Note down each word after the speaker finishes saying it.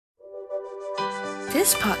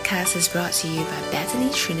This podcast is brought to you by Bethany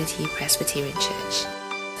Trinity Presbyterian Church.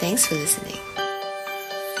 Thanks for listening.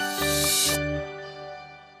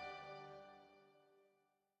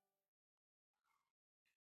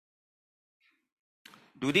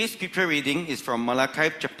 Today's scripture reading is from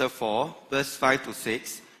Malachi chapter 4, verse 5 to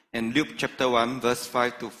 6, and Luke chapter 1, verse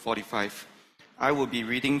 5 to 45. I will be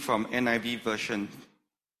reading from NIV version.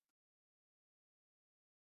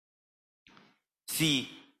 See,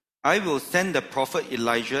 I will send the prophet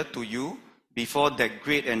Elijah to you before that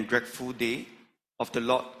great and dreadful day of the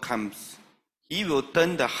Lord comes. He will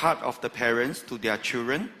turn the heart of the parents to their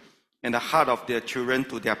children, and the heart of their children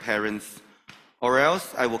to their parents. Or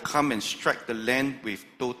else I will come and strike the land with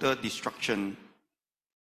total destruction.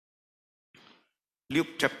 Luke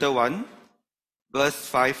chapter 1, verse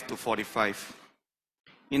 5 to 45.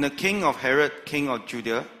 In the king of Herod, king of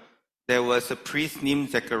Judea, there was a priest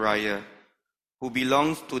named Zechariah, who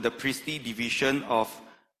belongs to the priestly division of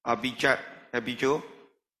Abijah.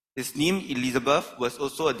 His name Elizabeth was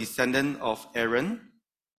also a descendant of Aaron.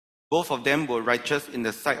 Both of them were righteous in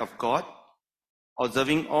the sight of God,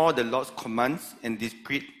 observing all the Lord's commands and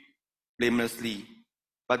discreet blamelessly.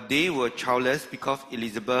 But they were childless because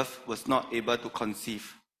Elizabeth was not able to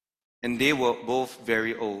conceive, and they were both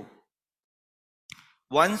very old.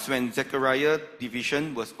 Once when Zechariah's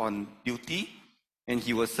division was on duty, and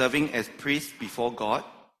he was serving as priest before God,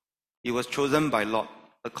 he was chosen by Lot,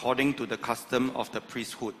 according to the custom of the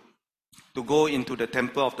priesthood, to go into the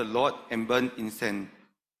temple of the Lord and burn incense.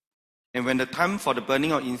 And when the time for the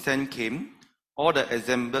burning of incense came, all the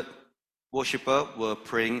assembled worshippers were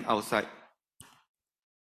praying outside.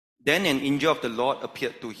 Then an angel of the Lord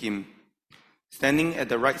appeared to him, standing at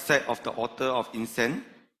the right side of the altar of incense.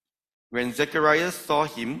 When Zechariah saw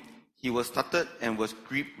him, he was startled and was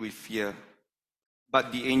gripped with fear.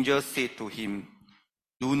 But the angel said to him,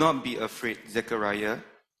 "Do not be afraid, Zechariah.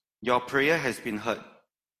 Your prayer has been heard.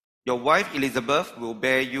 Your wife Elizabeth will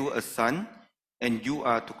bear you a son, and you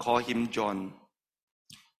are to call him John.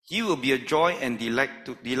 He will be a joy and delight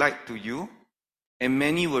to you, and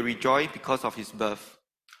many will rejoice because of his birth.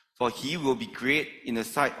 For he will be great in the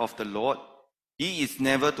sight of the Lord. He is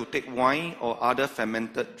never to take wine or other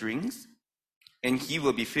fermented drinks, and he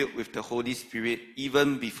will be filled with the Holy Spirit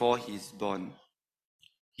even before he is born.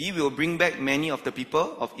 He will bring back many of the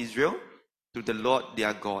people of Israel to the Lord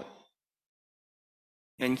their God.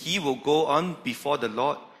 And he will go on before the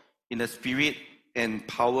Lord in the spirit and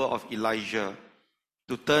power of Elijah,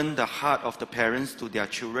 to turn the heart of the parents to their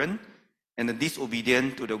children, and the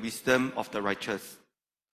disobedient to the wisdom of the righteous,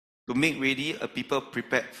 to make ready a people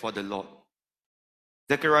prepared for the Lord."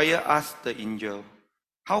 Zechariah asked the angel,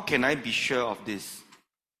 "How can I be sure of this?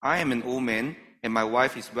 I am an old man, and my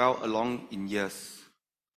wife is well along in years."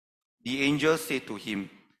 The angel said to him,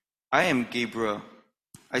 "I am Gabriel.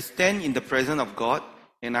 I stand in the presence of God,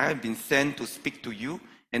 and I have been sent to speak to you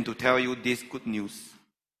and to tell you this good news.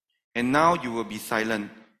 And now you will be silent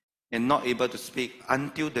and not able to speak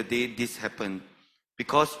until the day this happened,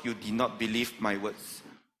 because you did not believe my words,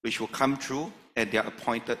 which will come true at their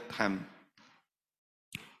appointed time."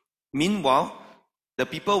 Meanwhile, the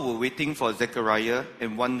people were waiting for Zechariah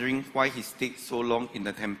and wondering why he stayed so long in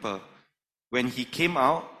the temple. When he came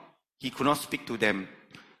out, he could not speak to them.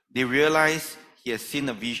 They realized he had seen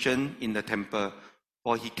a vision in the temple,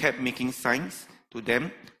 for he kept making signs to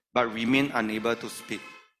them, but remained unable to speak.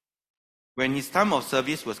 When his time of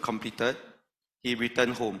service was completed, he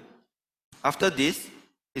returned home. After this,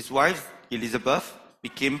 his wife Elizabeth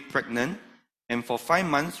became pregnant, and for 5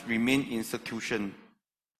 months remained in seclusion.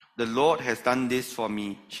 "The Lord has done this for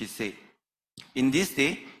me," she said. "In this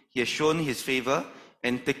day he has shown his favor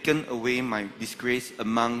and taken away my disgrace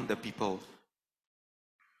among the people."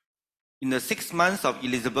 In the 6 months of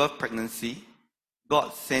Elizabeth's pregnancy,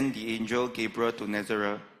 God sent the angel Gabriel to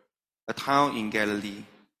Nazareth, a town in Galilee,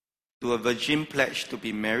 to a virgin pledged to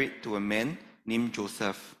be married to a man named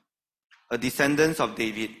Joseph, a descendant of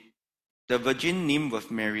David. The virgin name was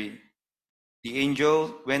Mary. The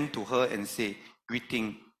angel went to her and said,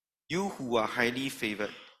 "Greeting, you who are highly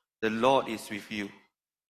favored, the Lord is with you."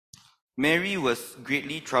 Mary was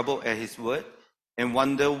greatly troubled at his word and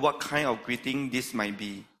wondered what kind of greeting this might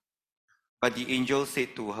be. But the angel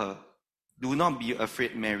said to her, "Do not be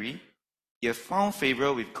afraid, Mary. You have found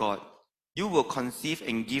favor with God. You will conceive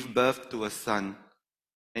and give birth to a son,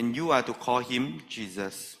 and you are to call him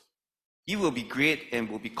Jesus. He will be great and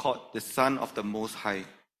will be called the Son of the Most High.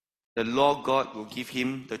 The Lord God will give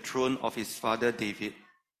him the throne of his father David,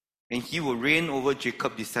 and he will reign over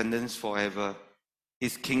Jacob's descendants forever.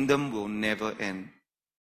 His kingdom will never end."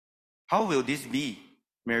 "How will this be?"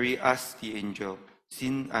 Mary asked the angel,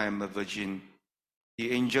 "since I am a virgin?"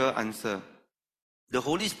 The angel answered, "The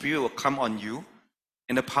Holy Spirit will come on you,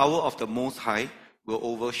 and the power of the Most High will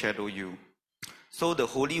overshadow you. So the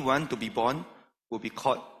Holy One to be born will be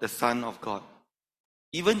called the Son of God.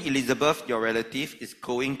 Even Elizabeth, your relative, is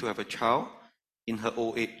going to have a child in her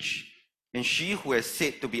old age, and she who is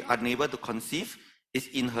said to be unable to conceive is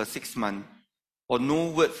in her 6th month, for no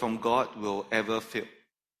word from God will ever fail."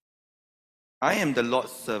 "I am the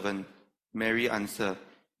Lord's servant," Mary answered.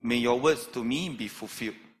 "May your words to me be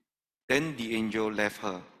fulfilled." Then the angel left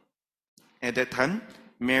her. At that time,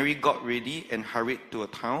 Mary got ready and hurried to a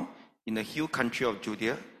town in the hill country of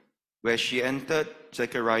Judea, where she entered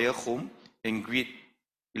Zechariah's home and greeted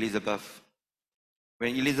Elizabeth.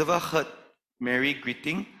 When Elizabeth heard Mary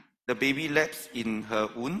greeting, the baby leapt in her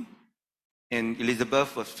womb, and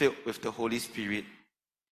Elizabeth was filled with the Holy Spirit.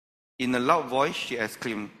 In a loud voice, she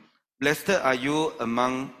exclaimed, "Blessed are you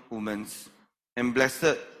among women, and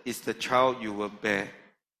blessed is the child you will bear.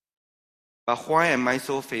 But why am I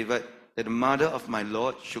so favored that the mother of my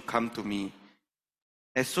Lord should come to me?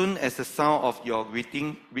 As soon as the sound of your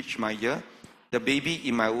greeting reached my ear, the baby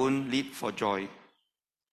in my womb leaped for joy.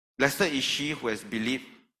 Blessed is she who has believed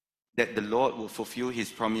that the Lord will fulfill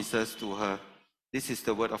his promises to her." This is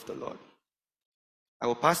the word of the Lord. I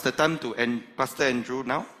will pass the time to Pastor Andrew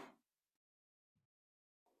now.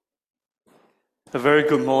 A very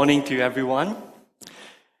good morning to everyone.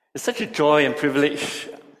 It's such a joy and privilege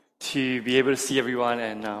to be able to see everyone,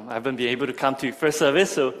 and I haven't been able to come to first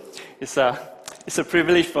service, so it's a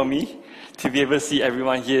privilege for me to be able to see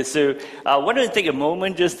everyone here. So I wanted to take a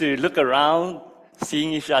moment just to look around,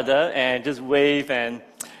 seeing each other, and just wave and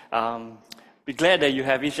be glad that you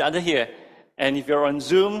have each other here. And if you're on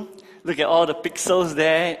Zoom, look at all the pixels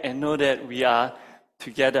there and know that we are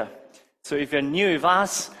together. So if you're new with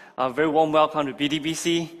us, a very warm welcome to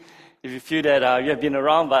BDBC. If you feel that you have been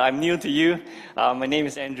around but I'm new to you, my name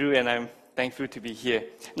is Andrew and I'm thankful to be here.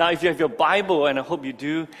 Now, if you have your Bible, and I hope you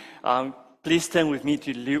do, please turn with me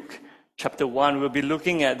to Luke chapter 1. We'll be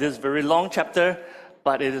looking at this very long chapter,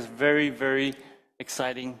 but it is very, very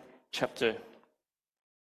exciting chapter.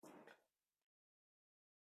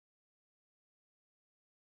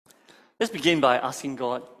 Let's begin by asking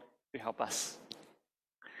God to help us.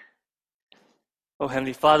 Oh,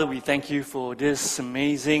 Heavenly Father, we thank you for this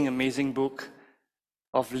amazing, amazing book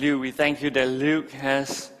of Luke. We thank you that Luke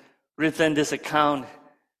has written this account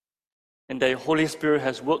and that the Holy Spirit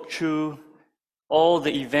has worked through all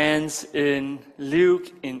the events in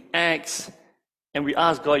Luke, in Acts, and we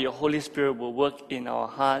ask God, your Holy Spirit will work in our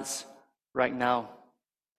hearts right now.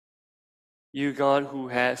 You, God, who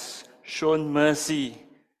has shown mercy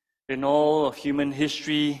in all of human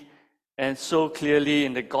history, and so clearly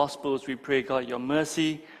in the Gospels, we pray, God, your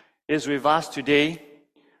mercy is with us today.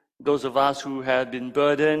 Those of us who have been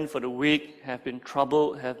burdened for the week, have been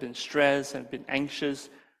troubled, have been stressed, have been anxious,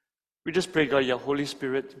 we just pray, God, your Holy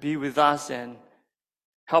Spirit to be with us and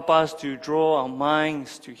help us to draw our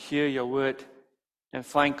minds to hear your word and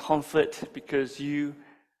find comfort because you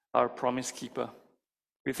are a promise keeper.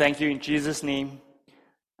 We thank you in Jesus' name.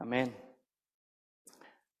 Amen.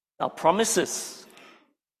 Now, promises.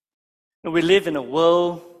 We live in a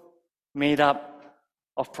world made up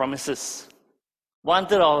of promises.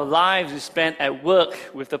 1/3 of our lives we spend at work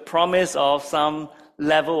with the promise of some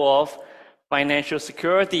level of financial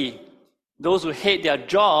security. Those who hate their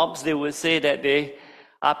jobs, they would say that they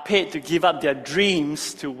are paid to give up their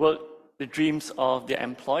dreams to work the dreams of their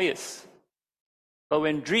employers. But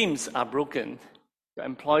when dreams are broken, your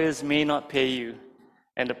employers may not pay you,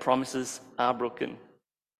 and the promises are broken.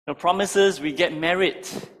 The promises, we get married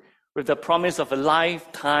with the promise of a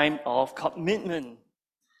lifetime of commitment.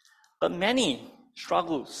 But many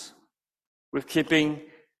struggles with keeping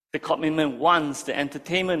the commitment once the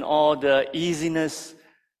entertainment or the easiness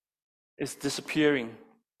is disappearing.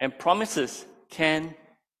 And promises can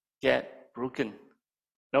get broken.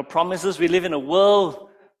 Now, promises, we live in a world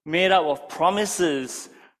made up of promises.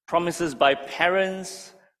 Promises by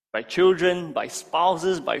parents, by children, by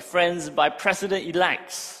spouses, by friends, by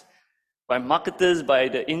president-elects, by marketers, by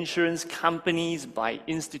the insurance companies, by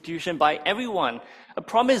institutions, by everyone. A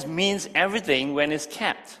promise means everything when it's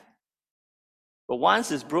kept. But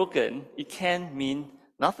once it's broken, it can mean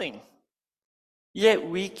nothing. Yet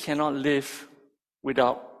we cannot live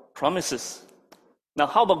without promises. Now,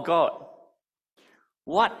 how about God?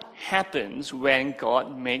 What happens when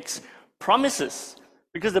God makes promises?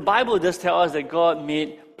 Because the Bible does tell us that God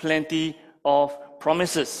made plenty of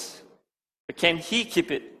promises. But can He keep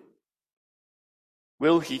it?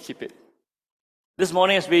 Will He keep it? This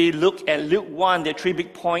morning, as we look at Luke 1, there are 3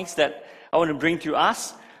 big points that I want to bring to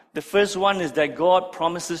us. The first one is that God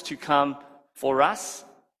promises to come for us.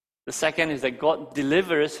 The second is that God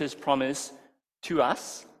delivers his promise to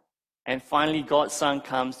us. And finally, God's Son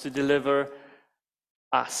comes to deliver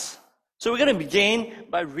us. So we're going to begin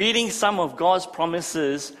by reading some of God's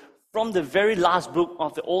promises from the very last book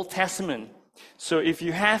of the Old Testament. So if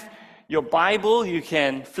you have your Bible, you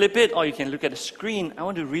can flip it or you can look at the screen. I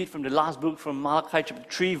want to read from the last book, from Malachi chapter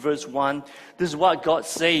 3, verse 1. This is what God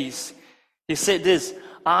says. He said this,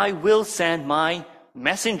 I will send my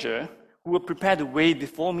messenger who will prepare the way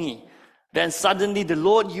before me. Then suddenly the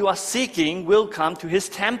Lord you are seeking will come to his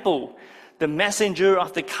temple. The messenger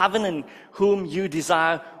of the covenant whom you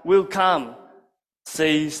desire will come,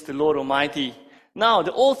 says the Lord Almighty. Now,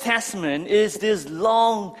 the Old Testament is this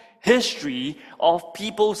long history of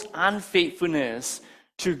people's unfaithfulness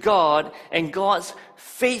to God and God's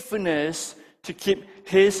faithfulness to keep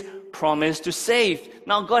his promise to save.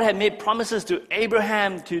 Now, God had made promises to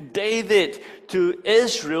Abraham, to David, to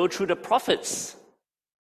Israel through the prophets.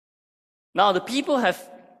 Now, the people have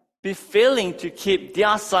been failing to keep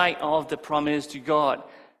their side of the promise to God.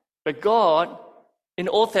 But God, in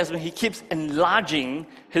the Old Testament, he keeps enlarging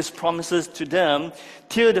his promises to them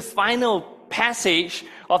till the final passage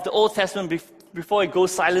of the Old Testament before it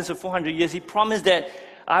goes silent for 400 years. He promised that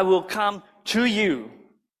I will come to you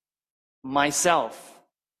myself.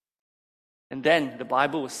 And then the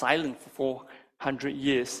Bible was silent for 400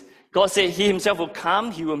 years. God said he himself will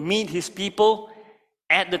come, he will meet his people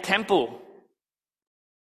at the temple.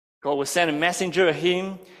 God will send a messenger of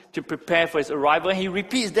him to prepare for his arrival. He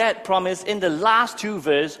repeats that promise in the last two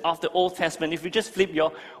verses of the Old Testament. If you just flip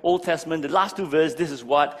your Old Testament, the last two verses, this is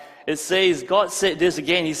what it says. God said this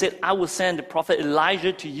again. He said, I will send the prophet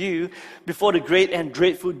Elijah to you before the great and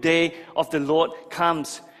dreadful day of the Lord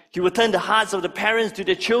comes. He will turn the hearts of the parents to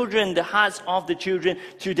their children, the hearts of the children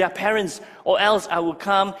to their parents, or else I will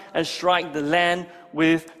come and strike the land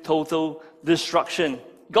with total destruction.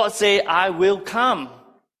 God said, I will come.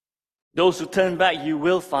 Those who turn back, you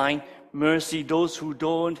will find mercy. Those who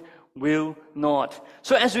don't, will not.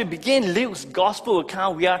 So as we begin Luke's gospel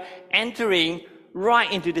account, we are entering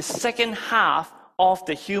right into the second half of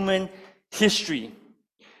the human history.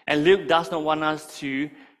 And Luke does not want us to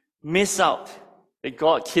miss out that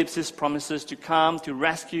God keeps his promises to come, to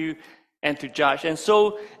rescue, and to judge. And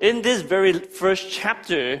so in this very first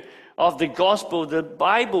chapter of the gospel, the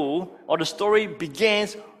Bible or the story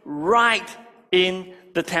begins right in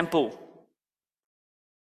the temple.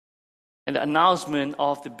 And the announcement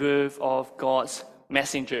of the birth of God's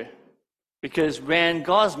messenger. Because when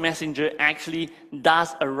God's messenger actually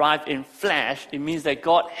does arrive in flesh, it means that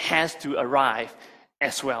God has to arrive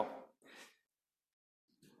as well.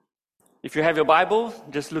 If you have your Bible,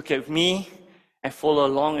 just look at me and follow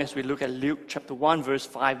along as we look at Luke chapter 1, verse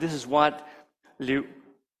 5. This is what Luke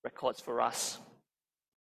records for us.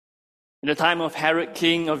 In the time of Herod,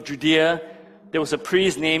 king of Judea, there was a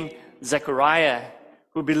priest named Zechariah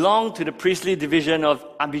who belonged to the priestly division of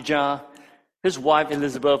Abijah. His wife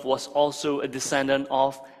Elizabeth was also a descendant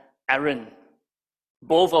of Aaron.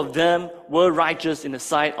 Both of them were righteous in the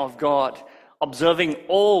sight of God, observing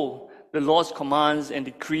all the Lord's commands and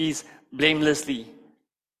decrees blamelessly.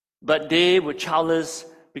 But they were childless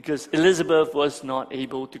because Elizabeth was not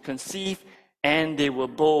able to conceive, and they were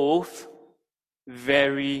both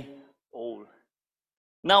very old.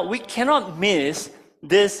 Now, we cannot miss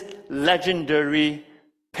this legendary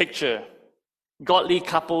picture. Godly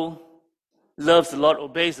couple, loves the Lord,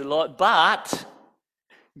 obeys the Lord, but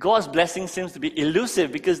God's blessing seems to be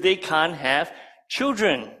elusive because they can't have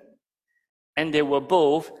children. And they were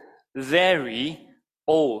both very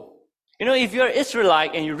old. You know, if you're an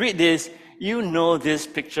Israelite and you read this, you know this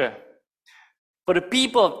picture. For the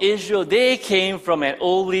people of Israel, they came from an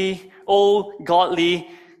old godly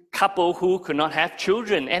couple who could not have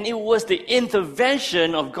children. And it was the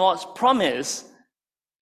intervention of God's promise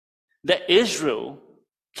that Israel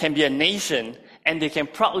can be a nation, and they can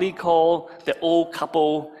proudly call the old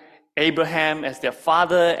couple Abraham as their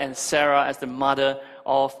father and Sarah as the mother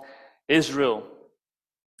of Israel.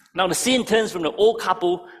 Now the scene turns from the old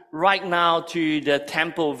couple right now to the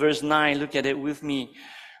temple, verse 9. Look at it with me.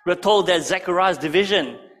 We're told that Zechariah's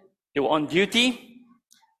division, they were on duty.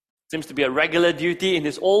 Seems to be a regular duty. In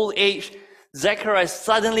his old age, Zechariah is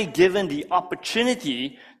suddenly given the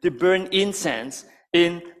opportunity to burn incense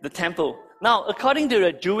in the temple. Now, according to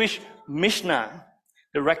the Jewish Mishnah,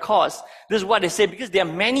 the records, this is what they say, because there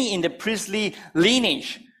are many in the priestly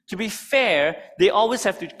lineage. To be fair, they always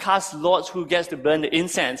have to cast lots who gets to burn the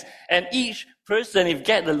incense. And each person, if you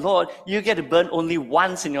get the lot, you get to burn only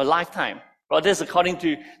once in your lifetime. Well, this is according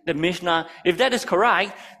to the Mishnah. If that is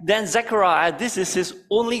correct, then Zechariah, this is his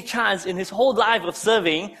only chance in his whole life of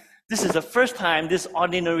serving This is the first time this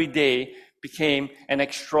ordinary day became an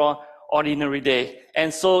extraordinary day.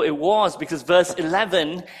 And so it was, because verse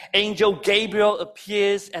 11, angel Gabriel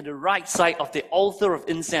appears at the right side of the altar of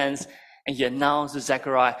incense, and he announced to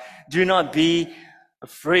Zechariah, "Do not be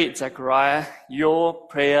afraid, Zechariah. Your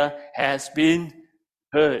prayer has been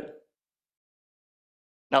heard."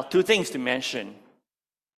 Now, two things to mention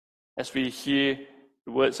as we hear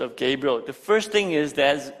the words of Gabriel. The first thing is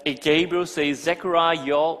that Gabriel says, "Zechariah,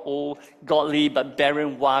 your old godly but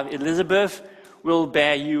barren wife Elizabeth will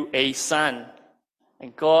bear you a son."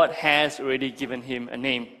 And God has already given him a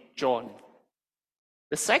name, John.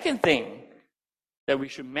 The second thing that we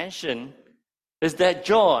should mention is that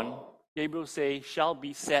John, Gabriel says, shall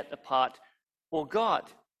be set apart for God.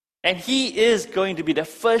 And he is going to be the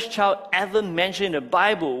first child ever mentioned in the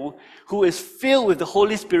Bible who is filled with the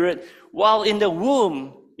Holy Spirit while in the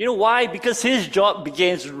womb. You know why? Because his job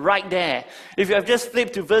begins right there. If you have just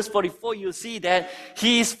flipped to verse 44, you'll see that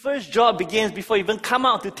his first job begins before he even come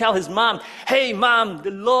out to tell his mom, "Hey mom,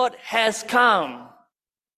 the Lord has come."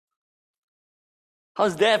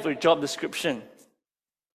 How's that for a job description?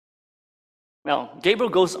 Now, Gabriel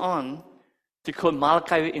goes on to quote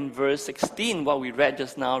Malachi in verse 16, what we read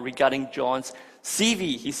just now regarding John's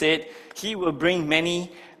CV. He said, "He will bring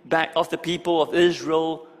many back of the people of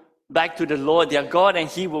Israel back to the Lord their God, and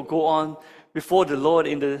he will go on before the Lord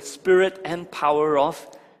in the spirit and power of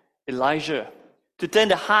Elijah, to turn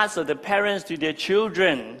the hearts of the parents to their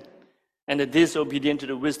children, and the disobedient to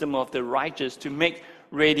the wisdom of the righteous, to make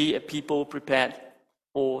ready a people prepared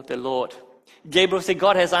for the Lord." Gabriel said,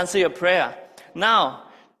 God has answered your prayer. Now,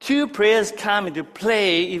 two prayers come into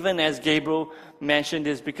play even as Gabriel mentioned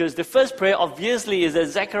this, because the first prayer obviously is that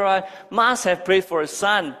Zechariah must have prayed for a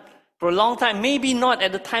son for a long time, maybe not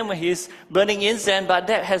at the time when he's burning incense, but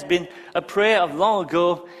that has been a prayer of long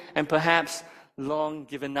ago and perhaps long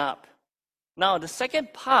given up. Now, the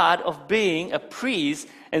second part of being a priest,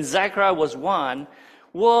 and Zechariah was one,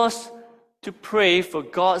 was to pray for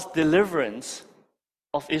God's deliverance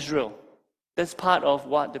of Israel. That's part of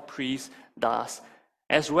what the priest does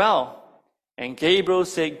as well. And Gabriel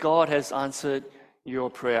said, God has answered your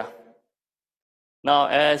prayer. Now,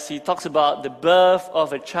 as he talks about the birth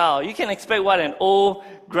of a child, you can expect what an old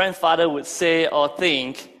grandfather would say or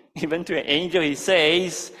think. Even to an angel, he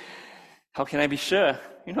says, "How can I be sure?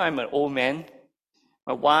 You know, I'm an old man.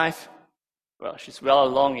 My wife, well, she's well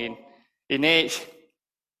along in age.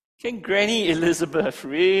 Can Granny Elizabeth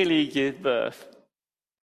really give birth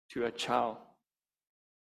to a child?"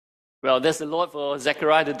 Well, there's the Lord for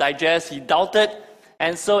Zechariah to digest. He doubted.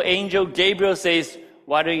 And so angel Gabriel says,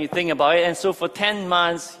 "Why don't you think about it?" And so for 10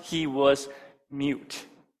 months, he was mute.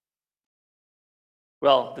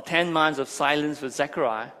 Well, the 10 months of silence for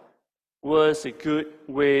Zechariah was a good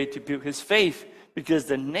way to build his faith, because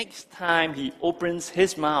the next time he opens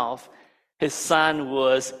his mouth, his son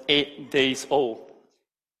was 8 days old.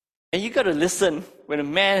 And you got to listen when a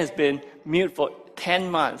man has been mute for 10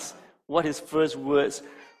 months, what his first words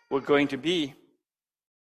were going to be.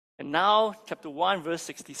 And now, chapter 1, verse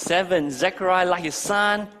 67, Zechariah, like his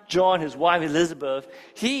son, John, his wife Elizabeth,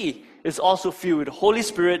 he is also filled with the Holy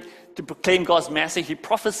Spirit to proclaim God's message. He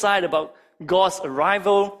prophesied about God's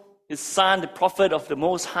arrival, his son, the prophet of the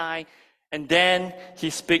Most High, and then he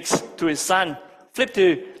speaks to his son. Flip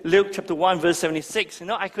to Luke chapter 1, verse 76.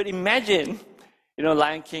 I could imagine,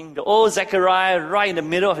 Lion King, the old Zechariah right in the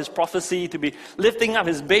middle of his prophecy to be lifting up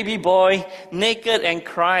his baby boy, naked and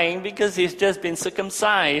crying because he's just been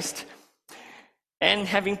circumcised. And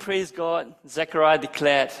having praised God, Zechariah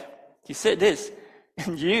declared, he said this,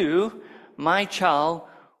 "And you, my child,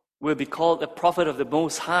 will be called a prophet of the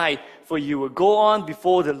Most High, for you will go on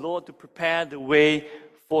before the Lord to prepare the way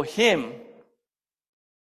for him."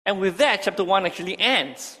 And with that, chapter 1 actually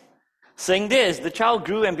ends, saying this, "The child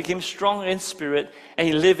grew and became strong in spirit, and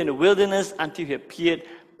he lived in the wilderness until he appeared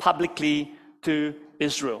publicly to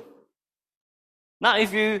Israel." Now,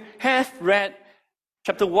 if you have read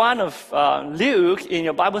chapter 1 of Luke in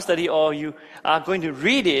your Bible study, or you are going to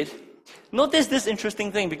read it, notice this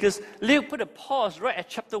interesting thing, because Luke put a pause right at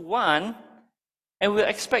chapter 1, and we'll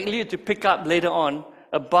expect Luke to pick up later on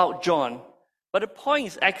about John. But the point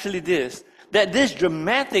is actually this, that this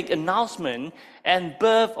dramatic announcement and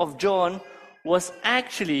birth of John was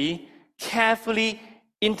actually carefully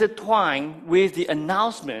intertwined with the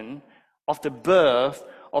announcement of the birth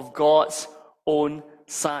of God's own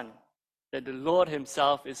Son, that the Lord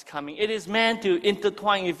himself is coming. It is meant to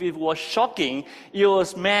intertwine. If it was shocking, it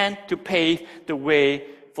was meant to pave the way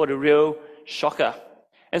for the real shocker.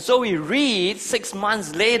 And so we read 6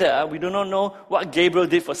 months later, we do not know what Gabriel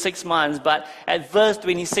did for 6 months, but at verse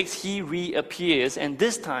 26, he reappears. And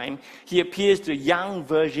this time, he appears to a young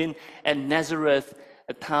virgin at Nazareth,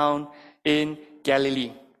 a town in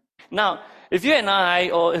Galilee. Now, if you and I,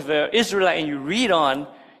 or if you're Israelite and you read on,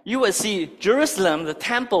 you will see Jerusalem, the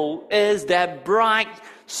temple, is that bright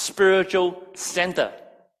spiritual center.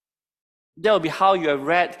 That will be how you have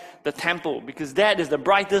read the temple, because that is the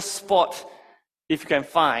brightest spot, if you can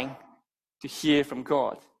find, to hear from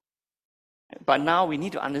God. But now we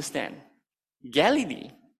need to understand, Galilee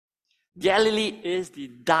is the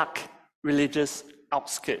dark religious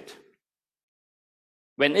outskirt.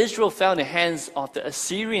 When Israel fell in the hands of the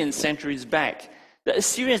Assyrians centuries back, the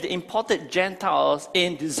Assyrians imported Gentiles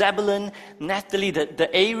into Zebulun, Naphtali, the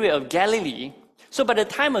area of Galilee. So by the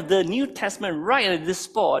time of the New Testament, right at this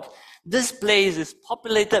spot, this place is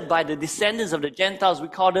populated by the descendants of the Gentiles. We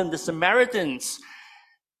call them the Samaritans.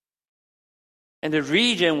 And the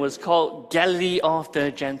region was called Galilee of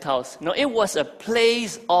the Gentiles. Now, it was a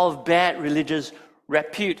place of bad religious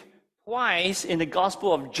repute. Twice in the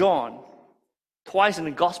Gospel of John,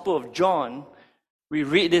 we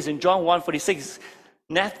read this in John 1:46.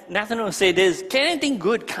 Nathanael said this, "Can anything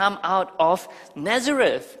good come out of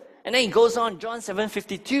Nazareth?" And then he goes on, John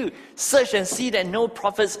 7:52, "Search and see that no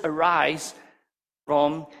prophets arise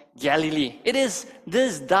from Galilee." It is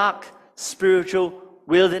this dark spiritual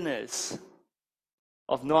wilderness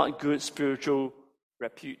of not good spiritual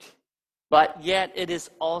repute. But yet it is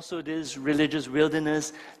also this religious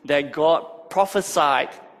wilderness that God prophesied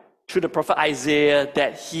through the prophet Isaiah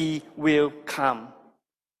that he will come.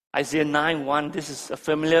 Isaiah 9:1, this is a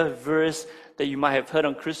familiar verse that you might have heard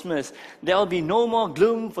on Christmas. There will be no more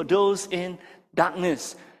gloom for those in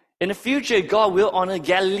darkness. In the future, God will honor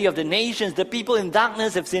Galilee of the nations. The people in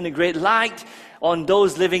darkness have seen a great light. On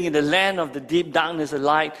those living in the land of the deep darkness, a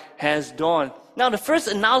light has dawned. Now, the first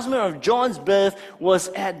announcement of John's birth was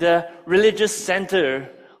at the religious center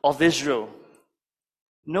of Israel.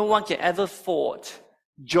 No one can ever fault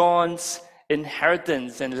John's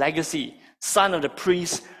inheritance and legacy, son of the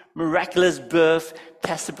priest, miraculous birth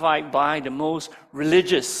testified by the most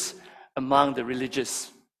religious among the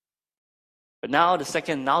religious. But now the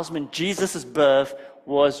second announcement, Jesus' birth,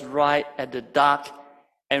 was right at the dark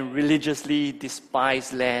and religiously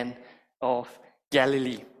despised land of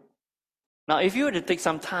Galilee. Now, if you were to take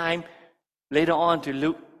some time later on to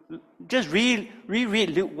Luke, just reread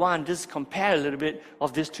Luke 1, just compare a little bit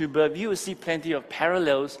of these two births, you will see plenty of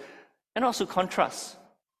parallels and also contrasts.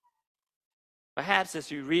 Perhaps as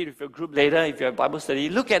you read with your group later, if you have Bible study,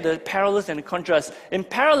 look at the parallels and the contrasts. In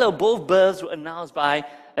parallel, both births were announced by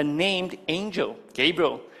a named angel,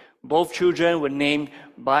 Gabriel. Both children were named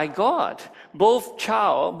by God. Both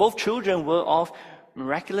children were of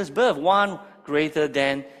miraculous birth, one greater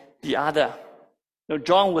than the other. Now,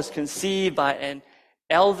 John was conceived by an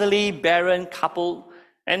elderly, barren couple,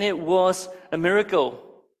 and it was a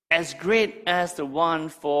miracle as great as the one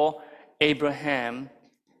for Abraham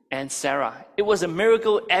and Sarah. It was a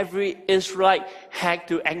miracle every Israelite had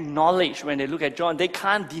to acknowledge when they look at John. They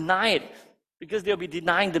can't deny it because they'll be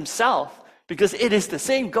denying themselves, because it is the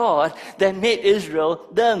same God that made Israel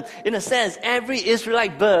them. In a sense, every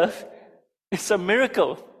Israelite birth is a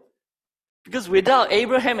miracle, because without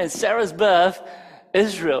Abraham and Sarah's birth,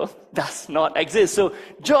 Israel does not exist. So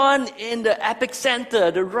John in the epic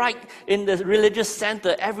center, the right in the religious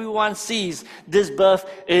center, everyone sees this birth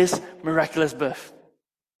is miraculous birth.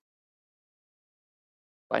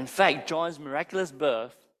 But in fact, John's miraculous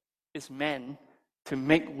birth is meant to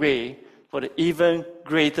make way for the even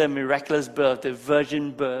greater miraculous birth, the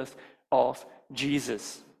virgin birth of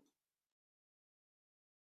Jesus.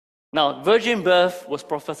 Now, virgin birth was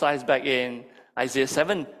prophesied back in Isaiah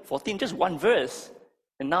 7:14, just one verse.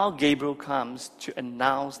 And now Gabriel comes to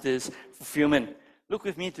announce this fulfillment. Look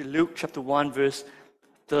with me to Luke chapter 1, verse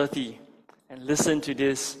 30, and listen to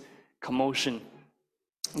this commotion.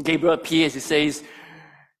 Gabriel appears, he says,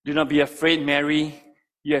 "Do not be afraid, Mary.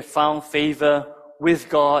 You have found favor with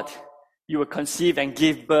God. You will conceive and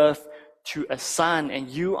give birth to a son, and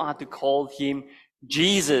you are to call him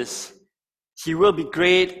Jesus. He will be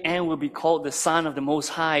great and will be called the Son of the Most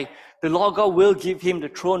High. The Lord God will give him the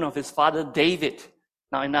throne of his father David."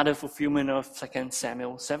 Now another fulfillment of 2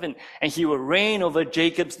 Samuel 7. "And he will reign over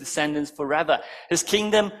Jacob's descendants forever. His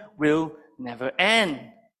kingdom will never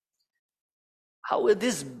end." "How will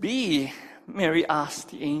this be?" Mary asked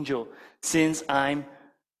the angel, "since I'm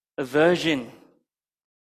a virgin?"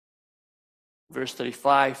 Verse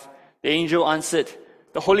 35, the angel answered,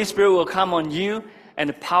 "The Holy Spirit will come on you, and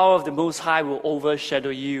the power of the Most High will overshadow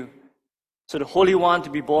you. So the Holy One to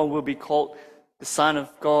be born will be called the Son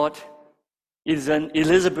of God.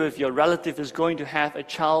 Elizabeth, your relative, is going to have a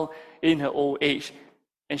child in her old age.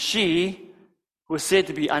 And she, who was said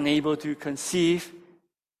to be unable to conceive,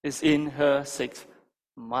 is in her 6th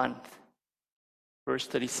month. Verse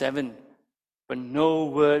 37, but no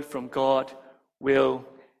word from God will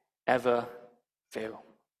ever fail.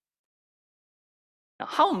 Now,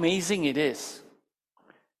 how amazing it is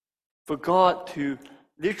for God to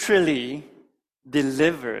literally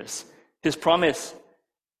delivers His promise.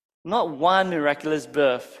 Not one miraculous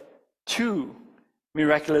birth, two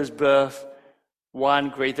miraculous births, one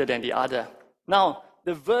greater than the other. Now,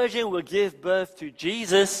 the virgin will give birth to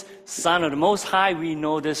Jesus, Son of the Most High. We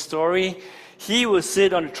know this story. He will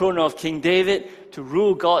sit on the throne of King David to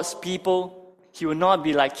rule God's people. He will not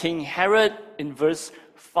be like King Herod in verse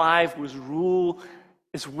 5, whose rule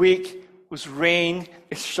is weak, whose reign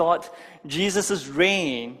is short. Jesus'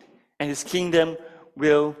 reign and His kingdom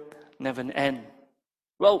will never end.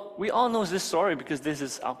 Well, we all know this story because this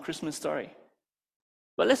is our Christmas story.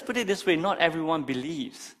 But let's put it this way, not everyone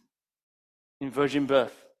believes in virgin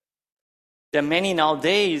birth. There are many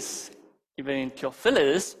nowadays, even in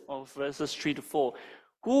Theophilus, or verses 3 to 4,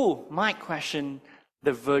 who might question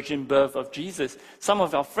the virgin birth of Jesus. Some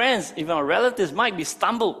of our friends, even our relatives, might be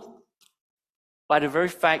stumbled by the very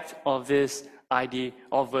fact of this idea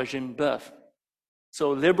of virgin birth.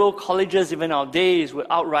 So liberal colleges, even nowadays, will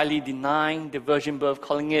outrightly denying the virgin birth,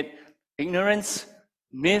 calling it ignorance,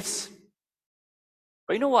 myths.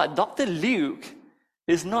 But you know what? Dr. Luke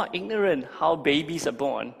is not ignorant how babies are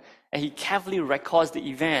born, and he carefully records the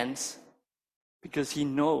events because he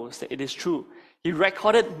knows that it is true. He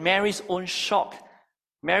recorded Mary's own shock.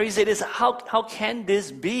 Mary said, how can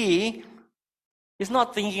this be? He's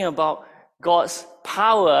not thinking about God's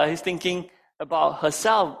power. He's thinking about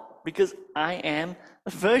herself, because I am a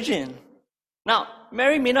virgin. Now,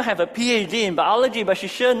 Mary may not have a PhD in biology, but she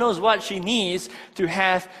sure knows what she needs to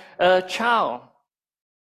have a child.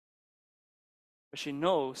 But she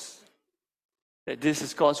knows that this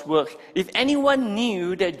is God's work. If anyone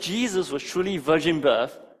knew that Jesus was truly virgin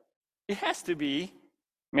birth, it has to be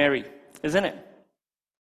Mary, isn't it?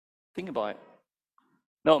 Think about it.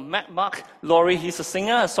 No, Mark Laurie, he's a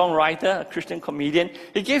singer, a songwriter, a Christian comedian.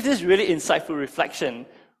 He gave this really insightful reflection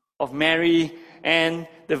of Mary and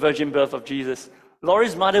the virgin birth of Jesus.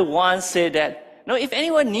 Laurie's mother once said that, no, if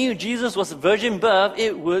anyone knew Jesus was a virgin birth,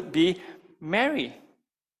 it would be Mary.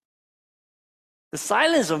 The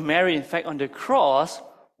silence of Mary, in fact, on the cross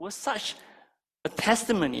was such a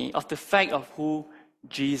testimony of the fact of who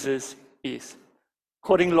Jesus is.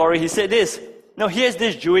 Quoting Laurie, he said this, now here's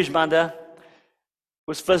this Jewish mother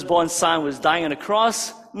whose firstborn son was dying on the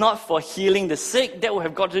cross, not for healing the sick. That would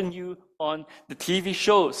have gotten you on the TV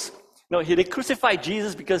shows. No, they crucified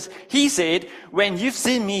Jesus because he said, when you've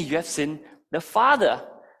seen me, you have seen the Father.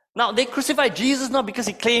 Now, they crucified Jesus not because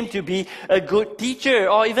he claimed to be a good teacher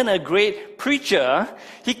or even a great preacher.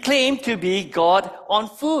 He claimed to be God on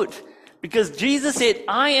foot. Because Jesus said,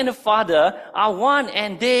 I and the Father are one,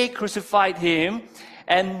 and they crucified him.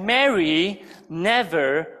 And Mary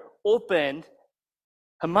never opened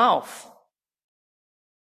her mouth.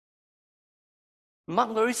 Mark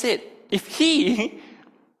Laurie said, if he,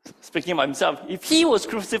 speaking about himself, if he was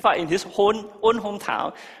crucified in his own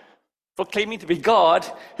hometown for claiming to be God,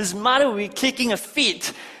 his mother would be kicking a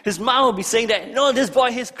fit. His mom would be saying that, no, this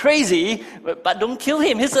boy, he's crazy, but don't kill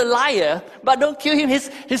him. He's a liar, but don't kill him.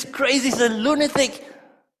 He's crazy, he's a lunatic,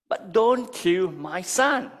 but don't kill my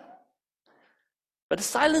son. But the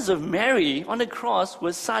silence of Mary on the cross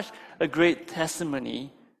was such a great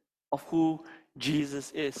testimony of who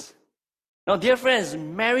Jesus is. Now, dear friends,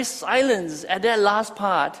 Mary's silence at that last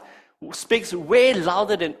part speaks way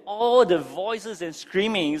louder than all the voices and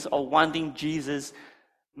screamings of wanting Jesus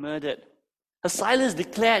murdered. Her silence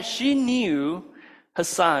declared she knew her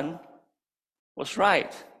son was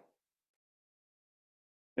right.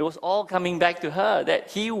 It was all coming back to her that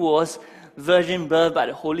he was virgin birth by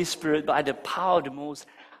the Holy Spirit, by the power of the Most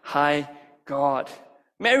High God.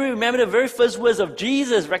 Mary remembered the very first words of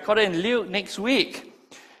Jesus recorded in Luke next week.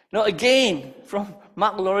 Now again, from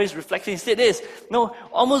Mark Laurie's reflection, he said this,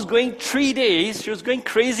 almost going 3 days, she was going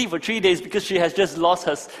crazy for 3 days because she has just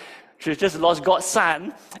lost God's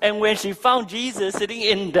son. And when she found Jesus sitting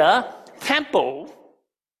in the temple,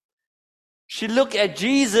 she looked at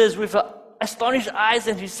Jesus with her astonished eyes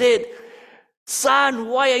and she said, Son,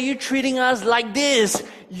 why are you treating us like this?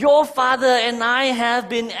 Your father and I have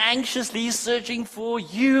been anxiously searching for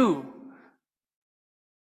you.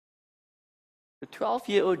 The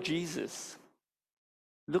 12-year-old Jesus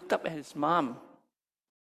looked up at his mom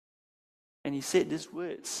and he said these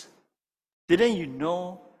words, Didn't you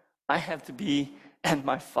know I have to be at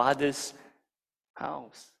my Father's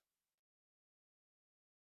house.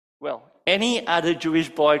 Well, any other Jewish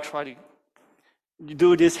boy try to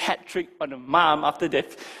do this hat trick on the mom after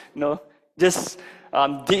they've, just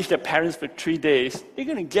ditch their parents for 3 days, they're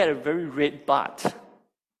going to get a very red butt.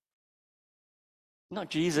 Not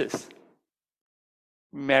Jesus.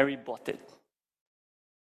 Mary bought it.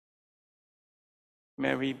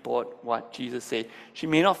 Mary bought what Jesus said. She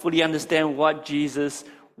may not fully understand what Jesus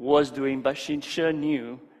was doing, but she sure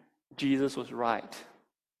knew Jesus was right.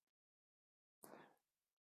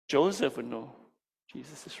 Joseph would know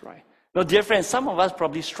Jesus is right. Now, dear friends, some of us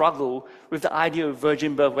probably struggle with the idea of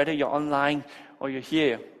virgin birth, whether you're online or you're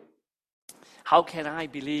here. How can I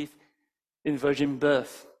believe in virgin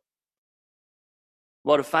birth?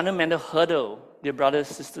 Well, the fundamental hurdle, dear brothers,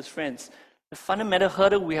 sisters, friends, the fundamental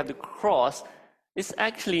hurdle we have to cross is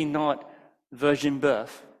actually not virgin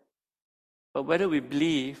birth, but whether we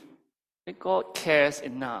believe that God cares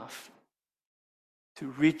enough to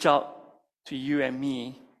reach out to you and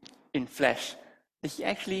me in flesh, that He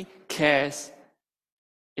actually cares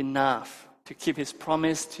enough to keep His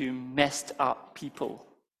promise to messed up people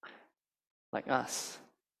like us.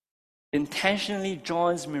 Intentionally,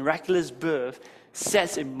 John's miraculous birth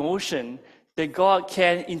sets in motion that God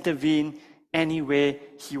can intervene any way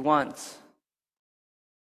He wants.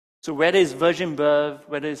 So whether it's virgin birth,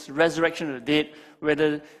 whether it's resurrection of the dead,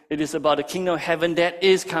 whether it is about the kingdom of heaven that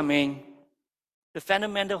is coming, the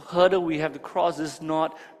fundamental hurdle we have to cross is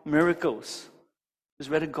not miracles. It's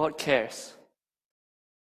whether God cares.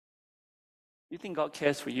 You think God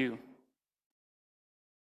cares for you?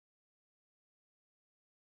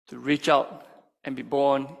 To reach out and be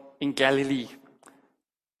born in Galilee.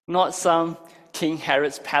 Not some King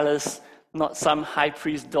Herod's palace, not some high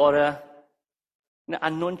priest's daughter, an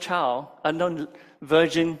unknown child, unknown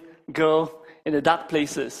virgin girl in the dark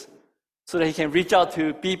places, so that He can reach out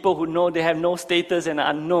to people who know they have no status and are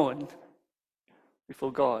unknown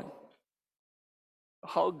before God.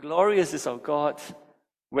 How glorious is our God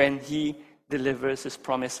when He delivers His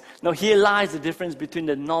promise. Now, here lies the difference between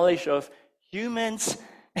the knowledge of humans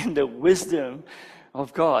and the wisdom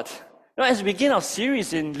of God. Now, as we begin our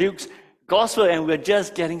series in Luke's Gospel and we're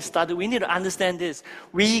just getting started, we need to understand this.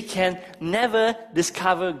 We can never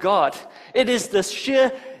discover God. It is the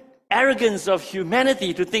sheer arrogance of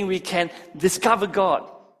humanity to think we can discover God.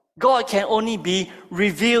 God can only be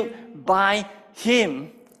revealed by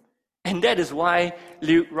Him. And that is why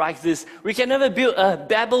Luke writes this. We can never build a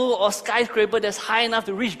Babel or skyscraper that's high enough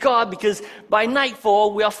to reach God, because by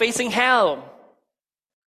nightfall we are facing hell.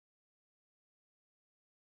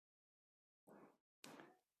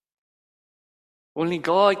 Only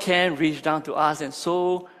God can reach down to us, and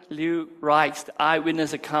so Luke writes the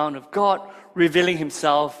eyewitness account of God revealing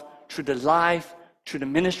Himself through the life, through the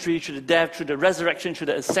ministry, through the death, through the resurrection, through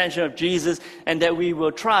the ascension of Jesus, and that we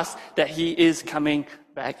will trust that He is coming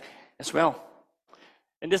back as well.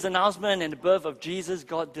 In this announcement and the birth of Jesus,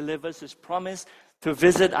 God delivers His promise to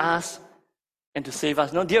visit us and to save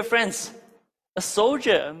us. Now, dear friends, a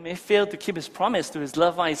soldier may fail to keep his promise to his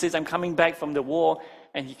loved one. He says, I'm coming back from the war,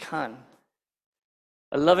 and he can't.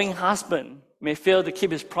 A loving husband may fail to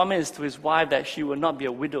keep his promise to his wife that she will not be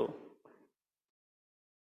a widow.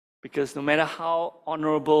 Because no matter how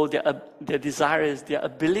honorable their desires, their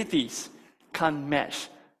abilities can't match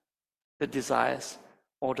the desires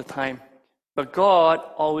all the time. But God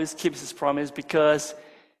always keeps His promise because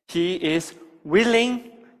He is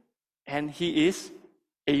willing and He is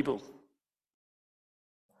able.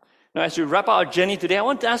 Now, as we wrap up our journey today, I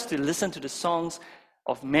want us to listen to the songs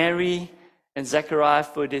of Mary and Zechariah,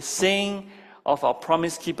 for they sing of our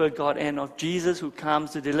promise keeper God and of Jesus who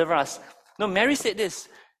comes to deliver us. Now, Mary said this.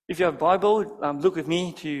 If you have a Bible, look with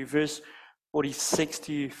me to verse 46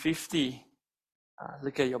 to 50.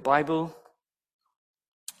 Look at your Bible.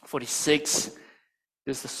 46.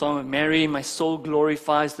 This is the song of Mary. My soul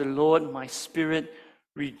glorifies the Lord. My spirit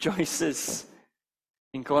rejoices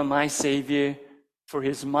in God my Savior, for He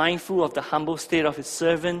is mindful of the humble state of His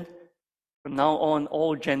servant. From now on,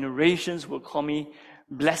 all generations will call me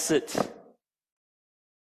blessed.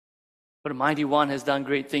 For the Mighty One has done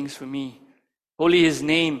great things for me. Holy His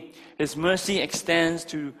name. His mercy extends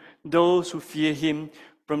to those who fear Him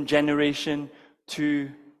from generation to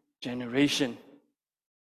generation.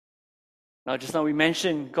 Now, just now we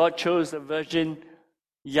mentioned God chose a virgin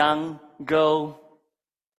young girl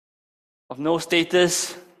of no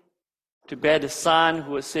status to bear the Son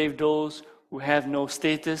who will save those who have no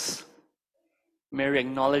status. Mary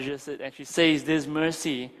acknowledges it, and she says this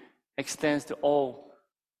mercy extends to all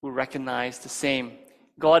who recognize the same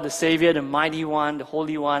God, the Savior, the Mighty One, the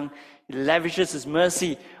Holy One, He lavishes His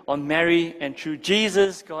mercy on Mary, and through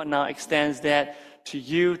Jesus, God now extends that to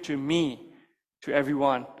you, to me, to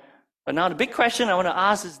everyone. But now the big question I want to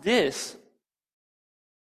ask is this.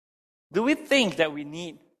 Do we think that we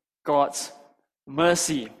need God's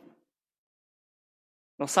mercy?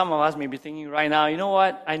 Now, some of us may be thinking right now, you know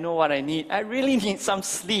what? I know what I need. I really need some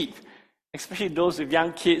sleep, especially those with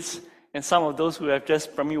young kids and some of those who have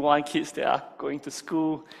just primary 1 kids that are going to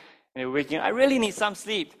school and they're waking up. I really need some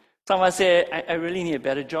sleep. Some of us say, I really need a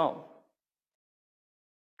better job.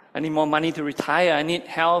 I need more money to retire. I need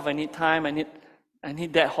health. I need time. I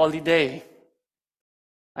need that holiday.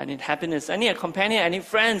 I need happiness. I need a companion. I need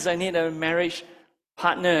friends. I need a marriage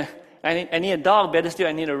partner. I need a dog. Better still,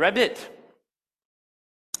 I need a rabbit.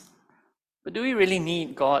 But do we really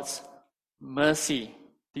need God's mercy?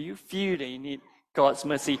 Do you feel that you need God's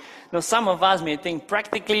mercy? Now, some of us may think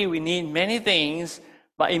practically we need many things,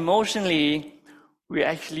 but emotionally, we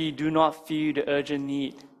actually do not feel the urgent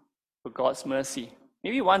need for God's mercy.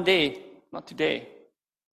 Maybe one day, not today.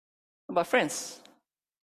 But friends,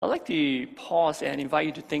 I'd like to pause and invite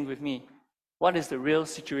you to think with me. What is the real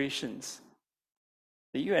situations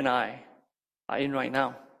that you and I are in right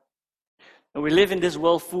now? And we live in this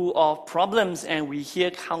world full of problems, and we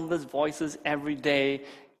hear countless voices every day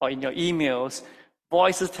or in your emails,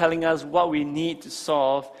 voices telling us what we need to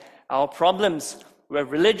solve our problems. We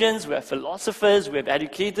have religions, we have philosophers, we have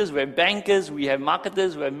educators, we have bankers, we have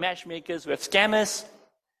marketers, we have matchmakers, we have scammers,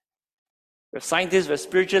 we have scientists, we have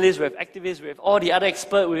spiritualists, we have activists, we have all the other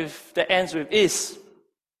experts that ends with is,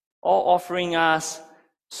 all offering us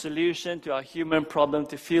solution to our human problem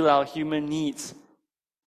to fill our human needs.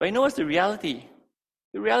 But you know what's the reality?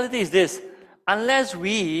 The reality is this: unless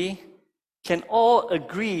we can all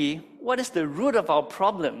agree what is the root of our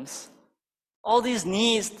problems, all these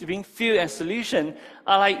needs to being filled and solution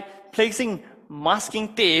are like placing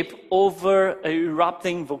masking tape over an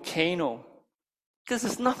erupting volcano, because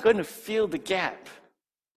it's not going to fill the gap.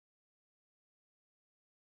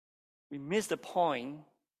 We miss the point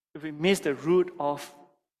if we miss the root of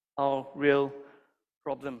our real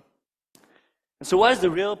problem. And so what is the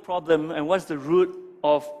real problem and what's the root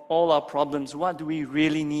of all our problems? What do we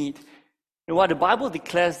really need? And what the Bible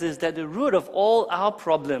declares is that the root of all our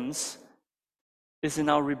problems is in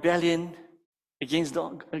our rebellion against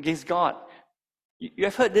God. You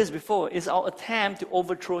have heard this before. It's our attempt to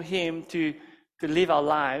overthrow Him, to live our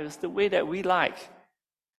lives the way that we like.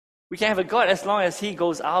 We can have a God as long as He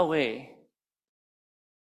goes our way.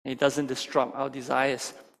 And He doesn't disrupt our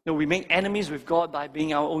desires. No, we make enemies with God by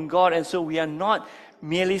being our own God, and so we are not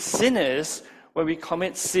merely sinners when we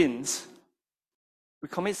commit sins. We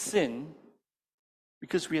commit sin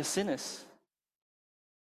because we are sinners.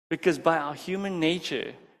 Because by our human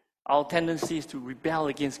nature, our tendency is to rebel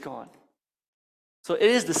against God. So it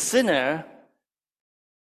is the sinner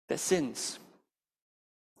that sins.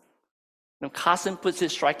 Now, Carson puts it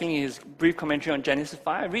strikingly in his brief commentary on Genesis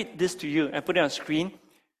 5. I read this to you and put it on screen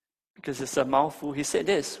because it's a mouthful. He said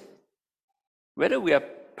this: whether we are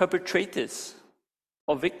perpetrators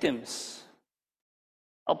or victims,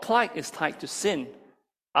 our plight is tied to sin,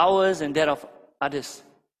 ours and that of others.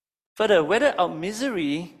 Further, whether our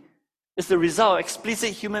misery is the result of explicit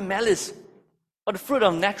human malice or the fruit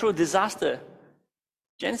of natural disaster,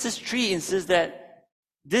 Genesis 3 insists that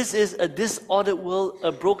this is a disordered world,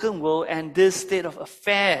 a broken world, and this state of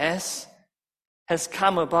affairs has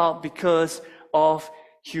come about because of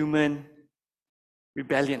human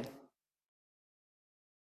rebellion.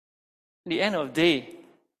 At the end of the day,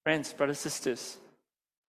 friends, brothers, sisters,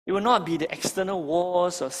 it will not be the external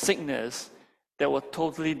wars or sickness that will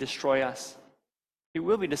totally destroy us. It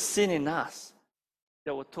will be the sin in us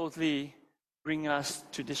that will totally bring us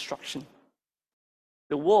to destruction.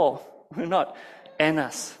 The war will not end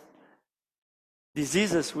us.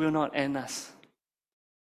 Diseases will not end us.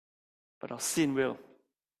 But our sin will.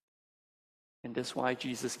 And that's why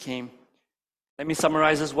Jesus came. Let me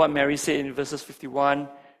summarize what Mary said in verses 51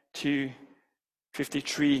 to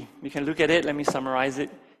 53. You can look at it. Let me summarize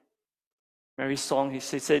it. Mary's song, he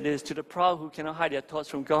said this: to the proud who cannot hide their thoughts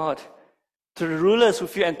from God, to the rulers who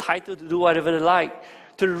feel entitled to do whatever they like,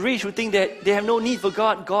 to the rich who think that they have no need for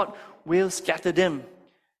God, God will scatter them.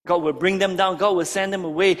 God will bring them down. God will send them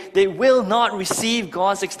away. They will not receive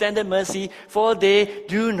God's extended mercy, for they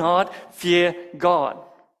do not fear God.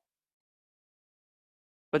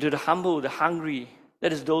 But to the humble, the hungry,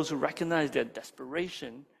 that is those who recognize their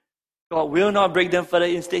desperation, God will not break them further.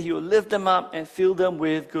 Instead, He will lift them up and fill them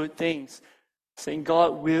with good things, saying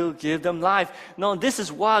God will give them life. No, this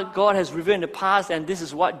is what God has revealed in the past, and this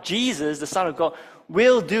is what Jesus, the Son of God,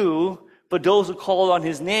 will do for those who call on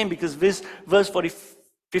his name, because this verse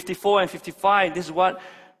 54 and 55, this is what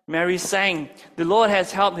Mary sang. The Lord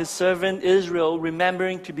has helped his servant Israel,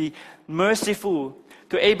 remembering to be merciful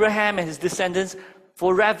to Abraham and his descendants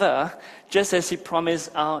forever, just as he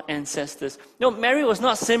promised our ancestors. No, Mary was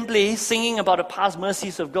not simply singing about the past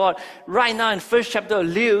mercies of God. Right now in first chapter of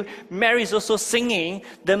Luke, Mary is also singing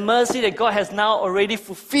the mercy that God has now already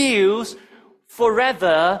fulfilled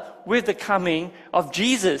forever with the coming of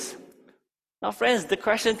Jesus. Now friends, the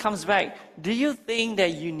question comes back, do you think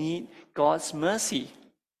that you need God's mercy?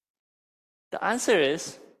 The answer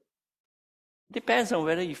is, it depends on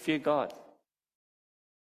whether you fear God.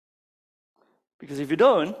 Because if you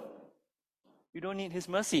don't need his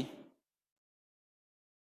mercy.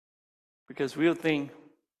 Because we'll think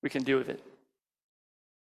we can deal with it.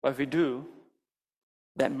 But if we do,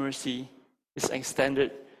 that mercy is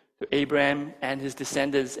extended to Abraham and his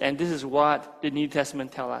descendants. And this is what the New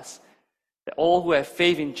Testament tells us. That all who have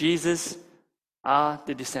faith in Jesus are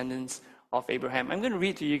the descendants of Abraham. I'm going to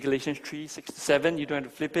read to you Galatians 3:6-7. You don't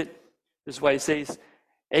have to flip it. This is what it says.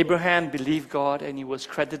 Abraham believed God and he was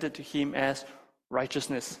credited to him as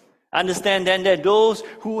righteousness. Understand then that those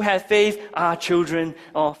who have faith are children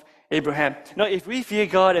of Abraham. Now, if we fear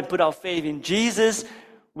God and put our faith in Jesus,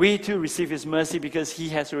 we too receive his mercy because he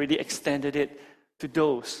has already extended it to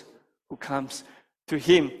those who comes to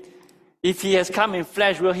him. If he has come in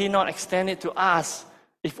flesh, will he not extend it to us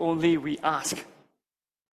if only we ask?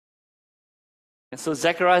 And so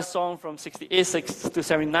Zechariah's song from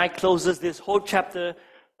 68-79 closes this whole chapter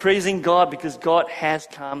praising God because God has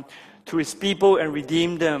come to his people and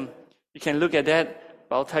redeemed them. You can look at that,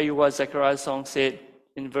 but I'll tell you what Zechariah's song said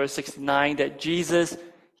in verse 69, that Jesus,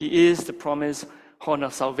 he is the promised horn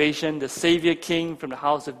of salvation, the Savior King from the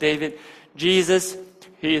house of David. Jesus,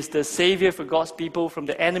 he is the Savior for God's people from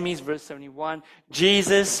the enemies, verse 71.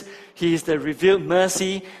 Jesus, he is the revealed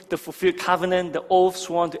mercy, the fulfilled covenant, the oath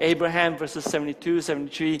sworn to Abraham, verses 72,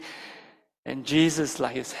 73. And Jesus,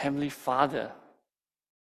 like his heavenly Father,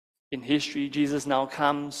 in history, Jesus now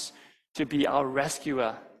comes to be our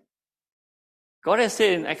rescuer. God has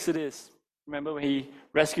said in Exodus, remember when he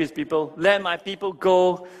rescued his people, let my people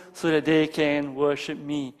go so that they can worship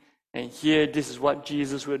me. And here, this is what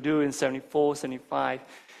Jesus will do in 74, 75.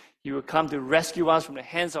 He will come to rescue us from the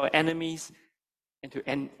hands of our enemies and to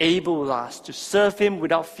enable us to serve him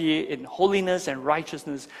without fear in holiness and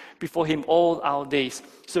righteousness before him all our days.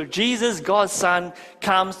 So Jesus, God's Son,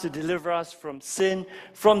 comes to deliver us from sin,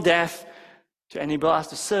 from death, to enable us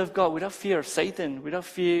to serve God without fear of Satan, without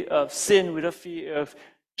fear of sin, without fear of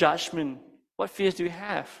judgment. What fears do we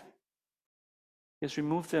have? Let's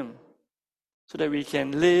remove them so that we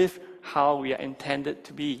can live how we are intended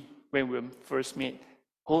to be when we were first made,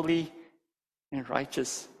 holy and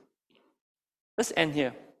righteous. Let's end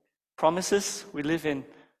here. Promises. We live in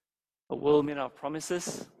a world made of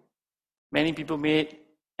promises. Many people made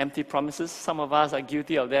empty promises. Some of us are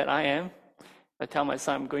guilty of that. I am. I tell my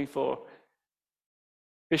son I'm going for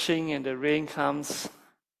fishing and the rain comes.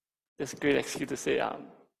 That's a great excuse to say,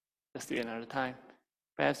 let's do it another time.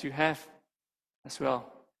 Perhaps you have as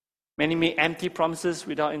well. Many made empty promises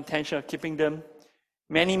without intention of keeping them.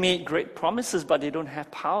 Many made great promises, but they don't have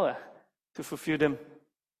power to fulfill them.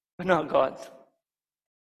 But not God.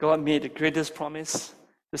 God made the greatest promise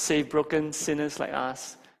to save broken sinners like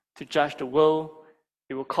us, to judge the world.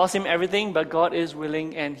 It will cost him everything, but God is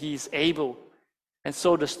willing and he is able. And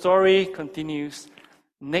so the story continues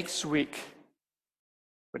next week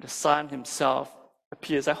when the Son himself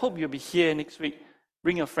appears. I hope you'll be here next week.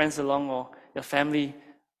 Bring your friends along or your family.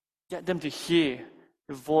 Get them to hear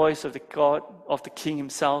the voice of the God, of the King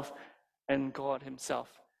himself and God himself.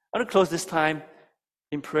 I want to close this time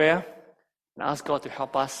in prayer and ask God to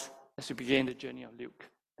help us as we begin the journey of Luke.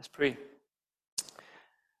 Let's pray.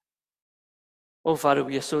 Oh, Father,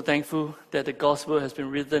 we are so thankful that the gospel has been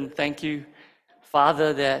written. Thank you,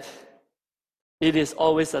 Father, that it is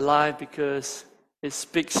always alive because it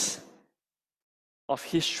speaks of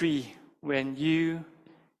history when you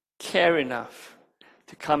care enough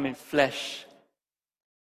to come in flesh,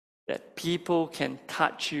 that people can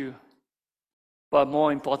touch you. But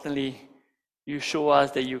more importantly, you show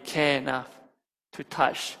us that you care enough to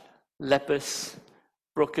touch lepers,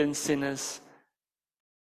 broken sinners,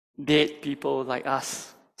 dead people like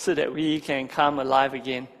us, so that we can come alive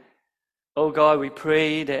again. Oh God, we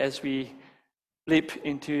pray that as we flip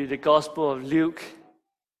into the Gospel of Luke,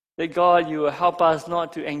 that God, you will help us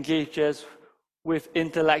not to engage just with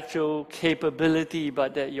intellectual capability,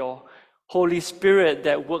 but that your Holy Spirit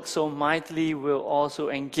that works so mightily will also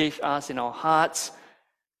engage us in our hearts,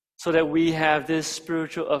 so that we have this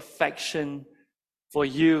spiritual affection for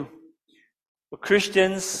you, For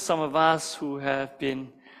Christians, some of us who have been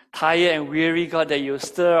tired and weary, God, that you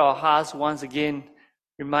stir our hearts once again,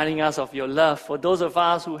 reminding us of your love. For those of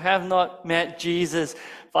us who have not met Jesus,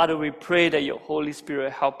 Father, we pray that your Holy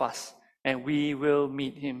Spirit help us and we will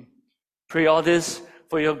meet him. Pray all this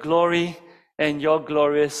for your glory and your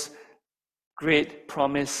glorious great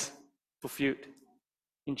promise fulfilled.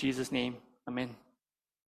 In Jesus' name, amen.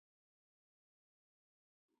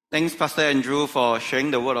 Thanks, Pastor Andrew, for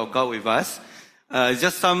sharing the word of God with us.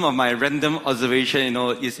 Just some of my random observation,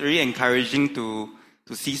 it's really encouraging to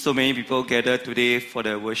see so many people gather today for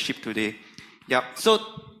the worship today. Yeah, so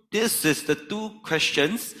this is the two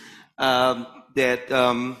questions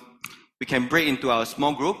that we can break into our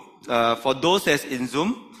small group. For those that's in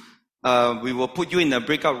Zoom, we will put you in a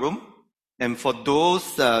breakout room. And for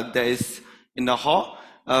those that is in the hall,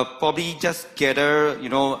 probably just gather,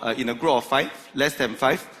 in a group of 5, less than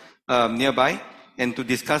 5, nearby, and to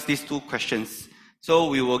discuss these two questions. So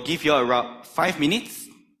we will give you around 5 minutes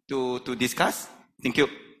to discuss. Thank you.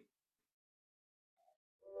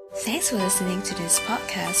 Thanks for listening to this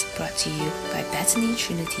podcast brought to you by Bethany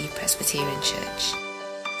Trinity Presbyterian Church.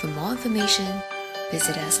 For more information,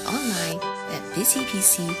 visit us online at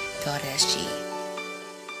busypc.sg.